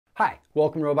Hi,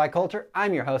 welcome to Robot Culture.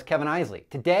 I'm your host, Kevin Isley.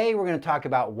 Today we're going to talk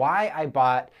about why I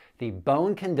bought the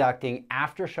bone-conducting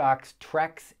Aftershokz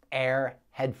trekz Air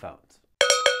headphones.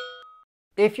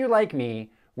 If you're like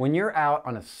me, when you're out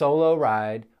on a solo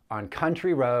ride, on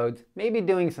country roads, maybe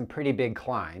doing some pretty big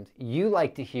climbs, you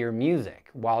like to hear music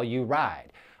while you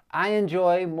ride. I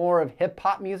enjoy more of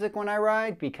hip-hop music when I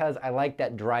ride because I like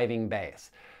that driving bass.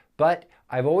 But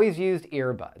I've always used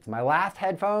earbuds. My last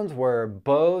headphones were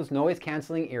Bose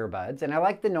noise-canceling earbuds, and I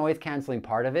like the noise-canceling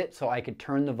part of it so I could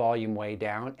turn the volume way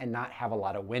down and not have a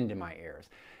lot of wind in my ears.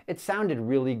 It sounded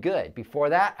really good. Before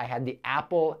that, I had the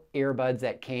Apple earbuds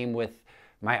that came with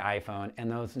my iPhone,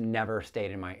 and those never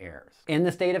stayed in my ears. In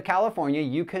the state of California,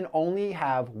 you can only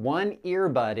have one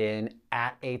earbud in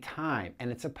at a time,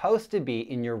 and it's supposed to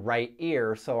be in your right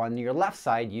ear, so on your left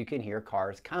side, you can hear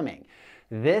cars coming.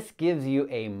 This gives you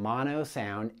a mono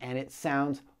sound, and it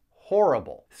sounds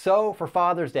horrible. So for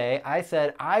Father's Day, I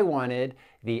said I wanted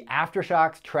the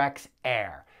Aftershokz trekz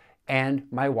Air. And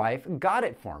my wife got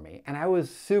it for me. And I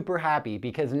was super happy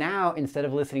because now, instead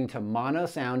of listening to mono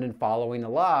sound and following the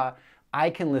law, I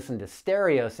can listen to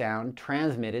stereo sound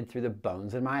transmitted through the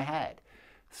bones in my head.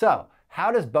 So,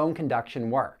 how does bone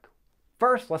conduction work?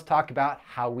 First, let's talk about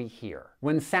how we hear.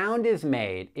 When sound is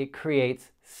made, it creates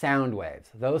sound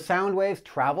waves. Those sound waves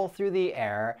travel through the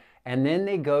air and then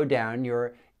they go down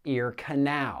your ear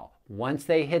canal. Once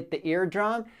they hit the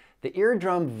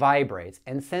eardrum vibrates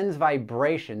and sends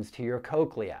vibrations to your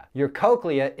cochlea. Your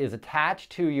cochlea is attached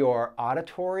to your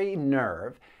auditory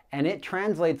nerve, and it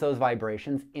translates those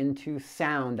vibrations into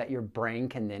sound that your brain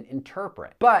can then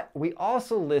interpret. But we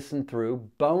also listen through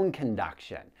bone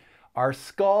conduction. Our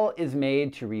skull is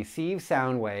made to receive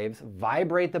sound waves,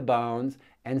 vibrate the bones,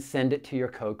 and send it to your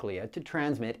cochlea to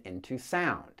transmit into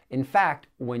sound. In fact,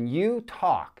 when you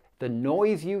talk, the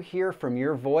noise you hear from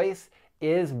your voice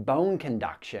is bone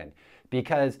conduction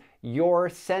because you're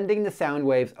sending the sound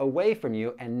waves away from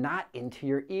you and not into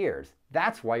your ears.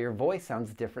 That's why your voice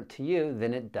sounds different to you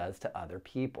than it does to other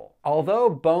people. Although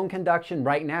bone conduction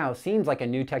right now seems like a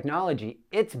new technology,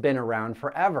 it's been around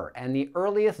forever, and the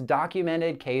earliest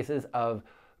documented cases of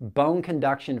bone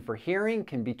conduction for hearing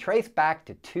can be traced back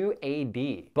to 2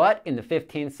 AD. But in the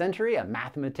 15th century, a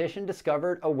mathematician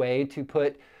discovered a way to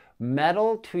put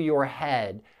metal to your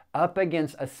head up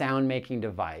against a sound-making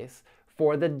device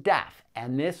for the deaf,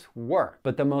 and this worked.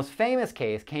 But the most famous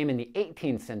case came in the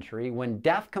 18th century when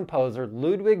deaf composer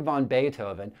Ludwig van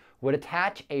Beethoven would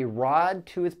attach a rod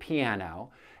to his piano,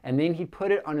 and then he'd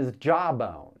put it on his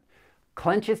jawbone,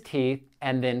 clench his teeth,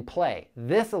 and then play.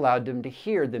 This allowed him to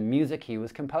hear the music he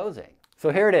was composing. So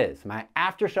here it is, my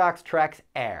Aftershokz trekz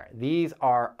Air. These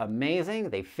are amazing.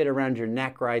 They fit around your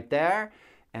neck right there,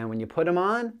 and when you put them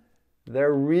on,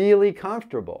 they're really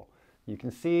comfortable. You can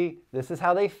see this is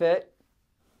how they fit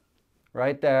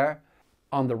right there.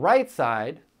 On the right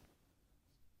side,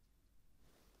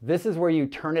 this is where you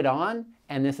turn it on,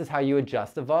 and this is how you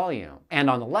adjust the volume. And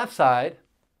on the left side,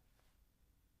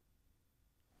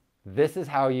 this is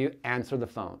how you answer the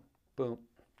phone. Boom.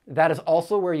 That is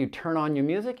also where you turn on your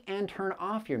music and turn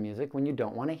off your music when you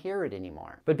don't want to hear it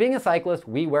anymore. But being a cyclist,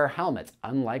 we wear helmets,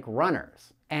 unlike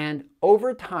runners. And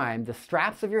over time, the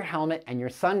straps of your helmet and your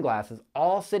sunglasses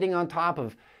all sitting on top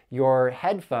of your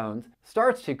headphones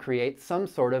starts to create some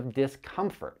sort of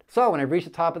discomfort. So when I reach the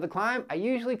top of the climb, I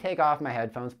usually take off my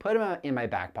headphones, put them in my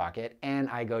back pocket, and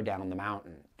I go down the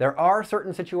mountain. There are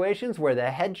certain situations where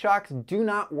the head shocks do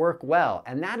not work well,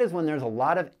 and that is when there's a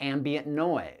lot of ambient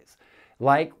noise.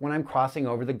 Like when I'm crossing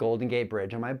over the Golden Gate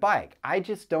Bridge on my bike. I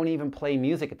just don't even play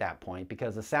music at that point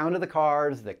because the sound of the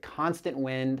cars, the constant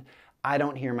wind, I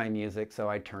don't hear my music, so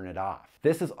I turn it off.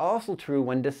 This is also true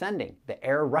when descending. The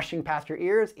air rushing past your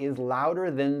ears is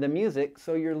louder than the music,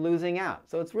 so you're losing out.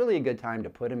 So it's really a good time to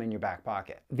put them in your back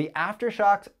pocket. The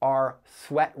Aftershokz are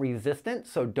sweat resistant,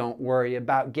 so don't worry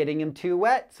about getting them too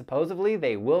wet. Supposedly,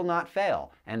 they will not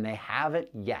fail, and they haven't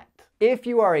yet. If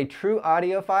you are a true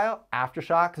audiophile,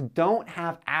 Aftershokz don't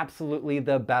have absolutely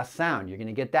the best sound. You're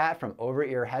gonna get that from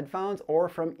over-ear headphones or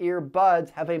from earbuds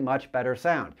have a much better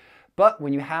sound. But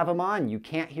when you have them on, you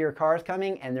can't hear cars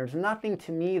coming, and there's nothing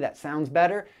to me that sounds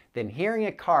better than hearing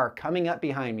a car coming up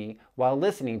behind me while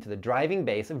listening to the driving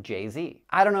bass of Jay-Z.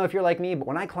 I don't know if you're like me, but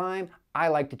when I climb, I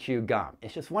like to chew gum.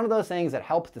 It's just one of those things that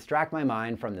helps distract my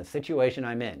mind from the situation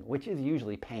I'm in, which is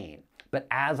usually pain. But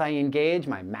as I engage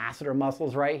my masseter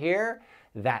muscles right here,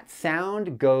 that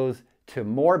sound goes to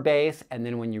more bass, and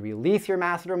then when you release your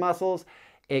masseter muscles,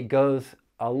 it goes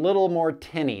a little more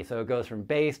tinny. So it goes from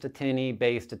bass to tinny,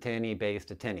 bass to tinny, bass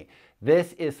to tinny.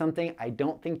 This is something I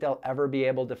don't think they'll ever be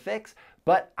able to fix,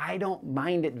 but I don't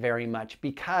mind it very much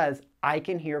because I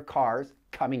can hear cars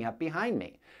coming up behind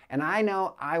me. And I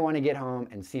know I want to get home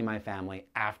and see my family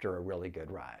after a really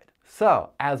good ride. So,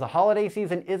 as the holiday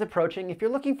season is approaching, if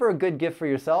you're looking for a good gift for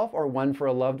yourself or one for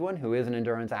a loved one who is an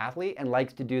endurance athlete and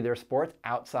likes to do their sports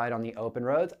outside on the open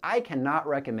roads, I cannot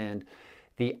recommend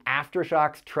the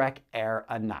Aftershokz Trek Air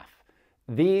enough.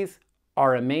 These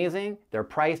are amazing. They're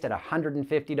priced at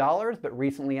 $150, but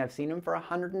recently I've seen them for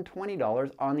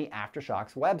 $120 on the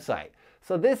Aftershokz website.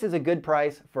 So this is a good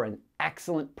price for an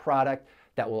excellent product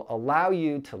that will allow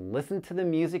you to listen to the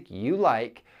music you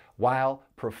like while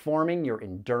performing your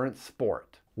endurance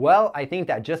sport. Well, I think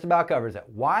that just about covers it.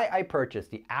 Why I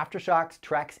purchased the Aftershokz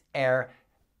trekz Air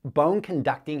bone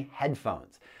conducting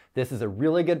headphones. This is a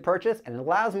really good purchase and it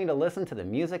allows me to listen to the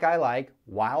music I like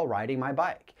while riding my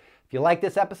bike. If you like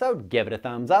this episode, give it a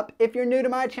thumbs up. If you're new to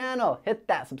my channel, hit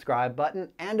that subscribe button.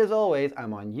 And as always,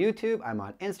 I'm on YouTube, I'm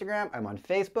on Instagram, I'm on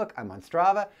Facebook, I'm on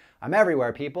Strava. I'm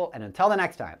everywhere, people. And until the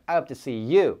next time, I hope to see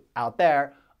you out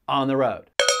there on the road.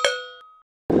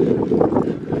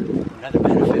 Another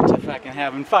benefit to fucking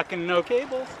having fucking no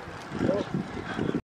cables.